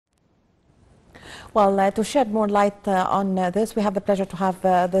Well, to shed more light on this, we have the pleasure to have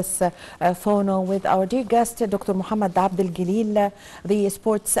this phone with our dear guest, Dr. Mohamed Abdel Gilill, the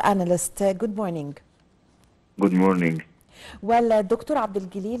sports analyst. Good morning. Good morning. Well, Dr. Abdel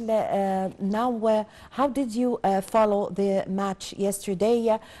Gilill, now how did you follow the match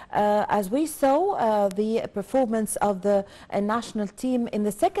yesterday? As we saw, the performance of the national team in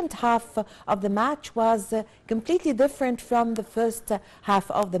the second half of the match was completely different from the first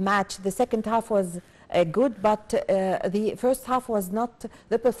half of the match. The second half was good, but the first half was not,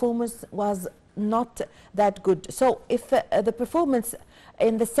 the performance was not that good. So if the performance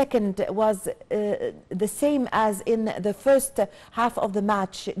in the second was the same as in the first half of the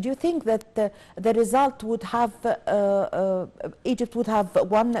match, do you think that the result would have, Egypt would have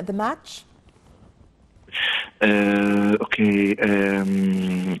won the match? Okay,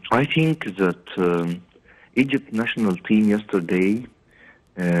 I think that Egypt national team yesterday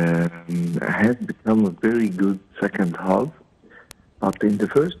has become a very good second half, but in the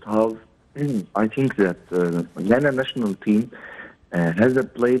first half, I think that Ghana national team has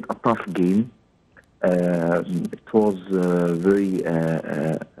played a tough game. It was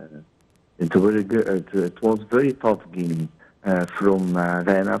very tough game from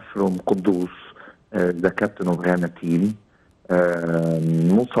Ghana, from Kudus, the captain of Ghana team.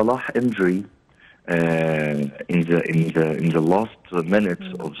 Mo Salah injury in the last minutes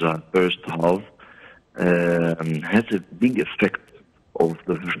of the first half has a big effect of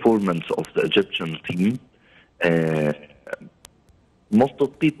the performance of the Egyptian team. Most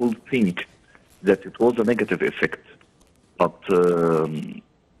of people think that it was a negative effect, but in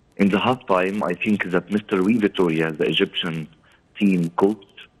the halftime, I think that Mr. Victoria, the Egyptian team coach,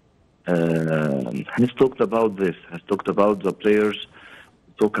 has talked about this, has talked about the players,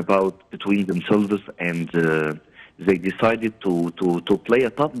 talk about between themselves, and they decided to play a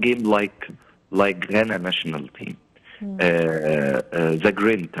tough game like Ghana national team. The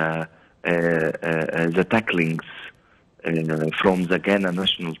grinta, the tacklings from the Ghana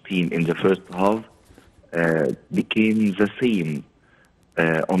national team in the first half became the same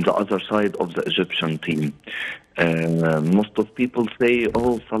on the other side of the Egyptian team. Most of people say,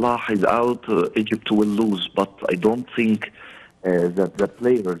 oh, Salah is out, Egypt will lose, but I don't think that the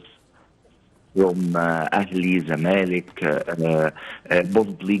players from Ahli, Zamalek,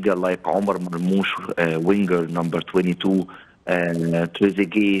 Bundesliga like Omar Marmoush, winger number 22,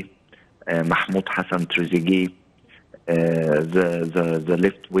 Trezeguet, Mahmoud Hassan Trezeguet, the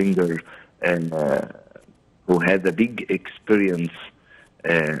left winger, who had a big experience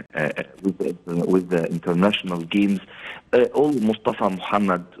with the international games. All Mustafa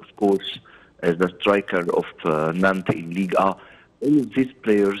Mohamed, of course, as the striker of Nantes in Ligue A. All of these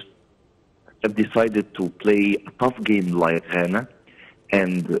players have decided to play a tough game like Ghana,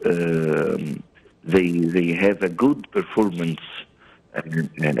 and they have a good performance in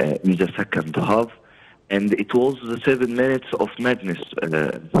the second half. And it was the 7 minutes of madness.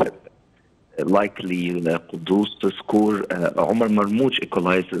 Likely Kudus to score, Omar Marmouch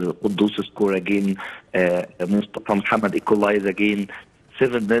equalized, Kudus score again, Mustafa Mohamed equalized again.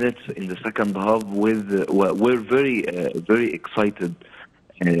 7 minutes in the second half. We're very excited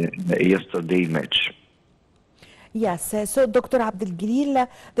yesterday match. Yes, so Dr. Abdel Gilill,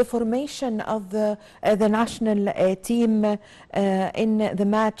 the formation of the national team in the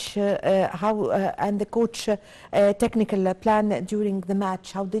match, how and the coach technical plan during the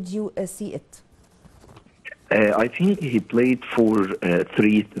match, how did you see it? I think he played for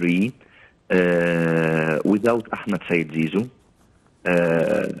 3-3 without Ahmed Said Zizou,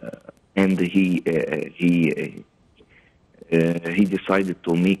 and he decided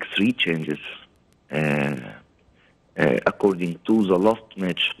to make 3 changes. According to the last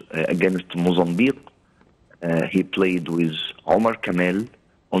match against Mozambique, he played with Omar Kamel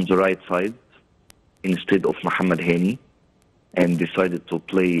on the right side instead of Mohamed Hani, and decided to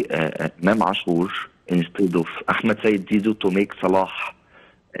play Mem Ashour instead of Ahmed Said Zizou to make Salah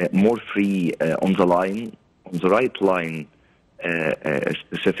more free on the line, on the right line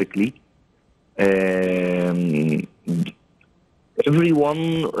specifically.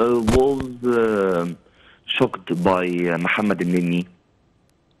 Everyone was shocked by Mohamed Nini.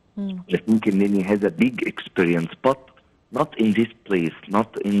 I think Nini has a big experience, but not in this place,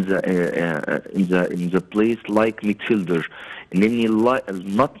 not in the place like midfielder. Nini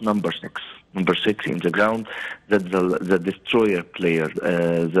not number 6. Number 6 in the ground, that the destroyer player,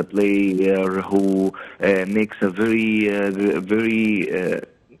 the player who makes a very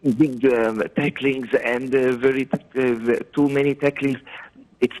big tacklings and too many tacklings.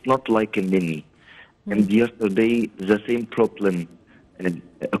 It's not like a Nini. And yesterday, the same problem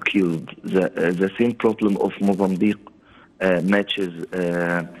occurred. The same problem of Mozambique matches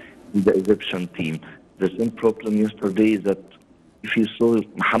the Egyptian team. The same problem yesterday that if you saw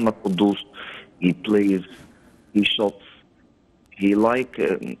Mohamed, he plays, he shots, he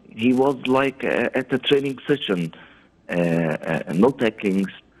was like at a training session. No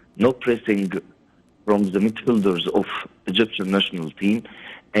tacklings, no pressing from the midfielders of Egyptian national team.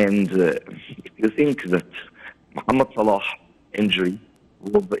 And if you think that Mohamed Salah injury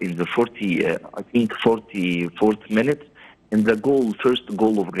was in the 44th minute, and the first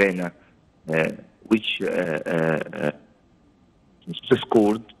goal of Ghana, which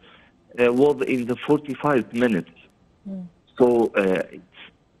scored, was in the 45th minute. So it's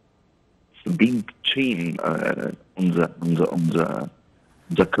a big chain on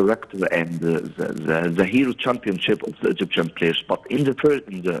the character and the hero championship of the Egyptian players. But in the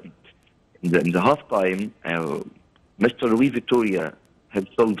halftime, Mr. Louis Victoria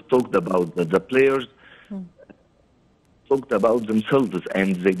himself talked about the players, talked about themselves,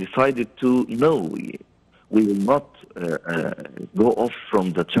 and they decided to no, we will not go off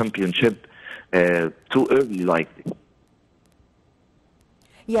from the championship too early like this.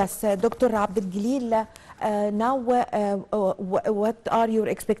 Yes, Dr. Abdel Gilill, now what are your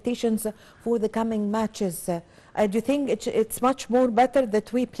expectations for the coming matches? Do you think it's much more better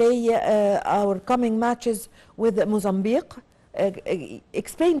that we play our coming matches with Mozambique?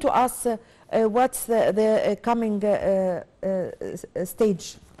 Explain to us what's the coming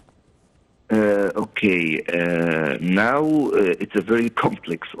stage. Okay, now it's a very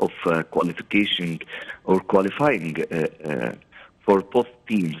complex of qualification or qualifying for both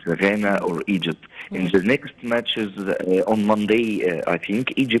teams, Ghana or Egypt. In the next matches on Monday, I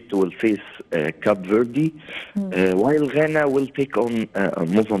think Egypt will face Cape Verde, while Ghana will take on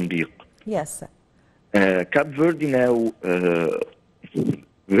Mozambique. Yes. Cape Verde now,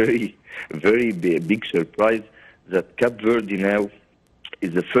 very big surprise that Cape Verde now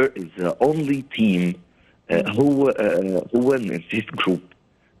is the only team who won in this group.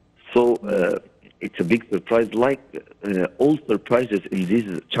 So it's a big surprise, like all surprises in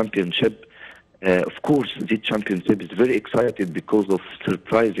this championship. Of course, this championship is very excited because of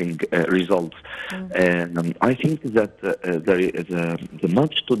surprising results. I think that the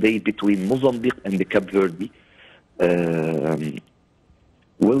match today between Mozambique and the Cape Verde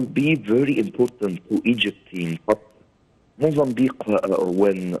will be very important to Egypt team. But Mozambique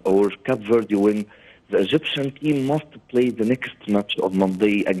win or Cape Verde win, the Egyptian team must play the next match on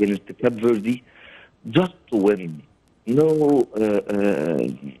Monday against the Cape Verde just to win.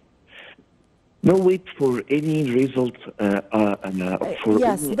 No wait for any result.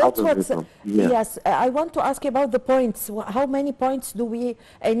 Yes, that's what. Yes, I want to ask you about the points. How many points do we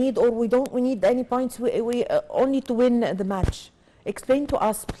need, or we don't need any points? We only to win the match. Explain to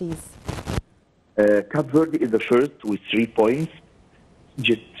us, please. Cape Verde is the first with 3 points.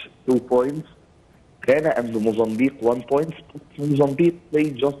 Egypt 2 points. Ghana and Mozambique 1 point. Mozambique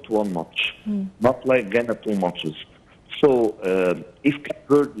played just 1 match, not like Ghana 2 matches. So if Cape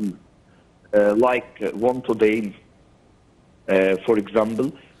Verde won today, for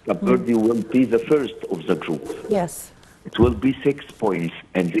example, Cape Verde will be the first of the group. Yes. It will be 6 points,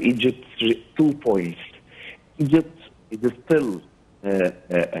 and Egypt 2 points. Egypt is still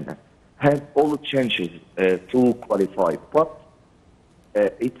has all the chances to qualify, but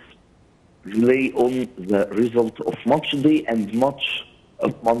it's rely on the result of match day and match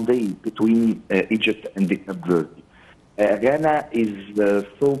of Monday between Egypt and the Cape Verde. Ghana is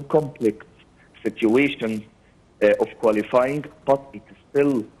so complex situation of qualifying, but it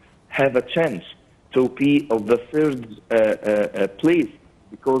still have a chance to be of the third place,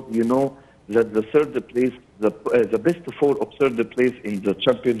 because you know that the third place, the best 4 of third place in the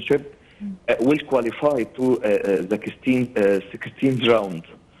championship will qualify to the 16th round.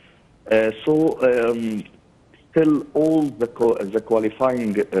 Still all the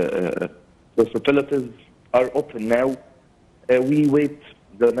qualifying possibilities are open now. We wait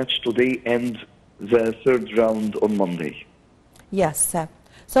the match today and the third round on Monday. Yes.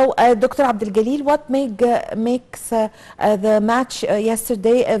 So, Dr. Abdel Gilill, what makes the match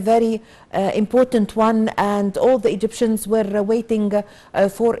yesterday a very important one, and all the Egyptians were waiting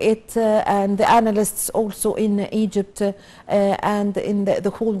for it, and the analysts also in Egypt and in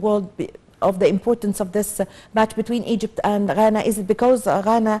the whole world, of the importance of this match between Egypt and Ghana? Is it because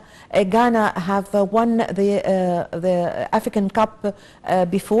Ghana have won the African Cup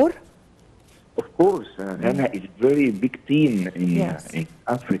before? Of course, Ghana is a very big team in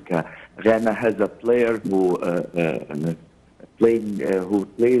Africa. Ghana has a player who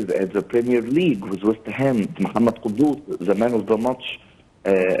plays at the Premier League with West Ham, Mohamed, the man of the match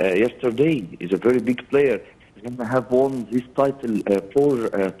yesterday. He's a very big player. Ghana have won this title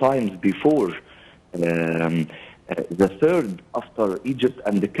 4 times before. The third after Egypt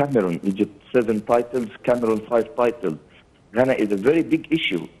and the Cameroon. Egypt 7 titles, Cameroon 5 titles. Ghana is a very big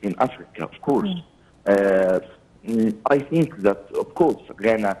issue in Africa, of course. I think that, of course,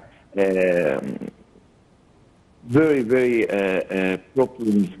 Ghana very, very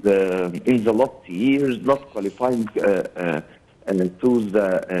problems in the last years, not qualifying to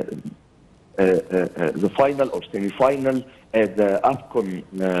the final or semi-final at the AFCON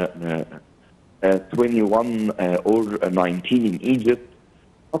 21 or 19 in Egypt.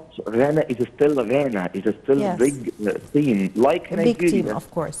 But Ghana is still Ghana, is still Yes. a big team, like A Nigeria. big team, of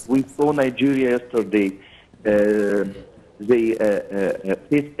course. We saw Nigeria yesterday. They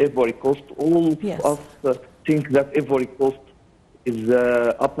faced Ivory Coast. All Yes. of us think that Ivory Coast is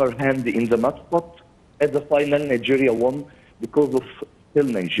upper hand in the match, but at the final Nigeria won because of still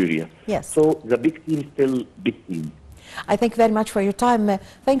Nigeria. Yes. So the big team still big team. I thank you very much for your time.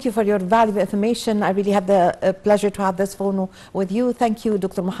 Thank you for your valuable information. I really had the pleasure to have this phone with you. Thank you,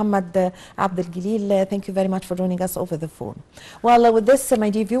 Dr. Mohamed Abdel Gilill. Thank you very much for joining us over the phone. Well, with this, my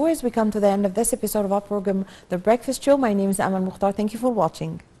dear viewers, we come to the end of this episode of our program, The Breakfast Show. My name is Amal Mukhtar. Thank you for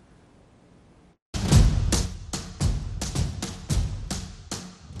watching.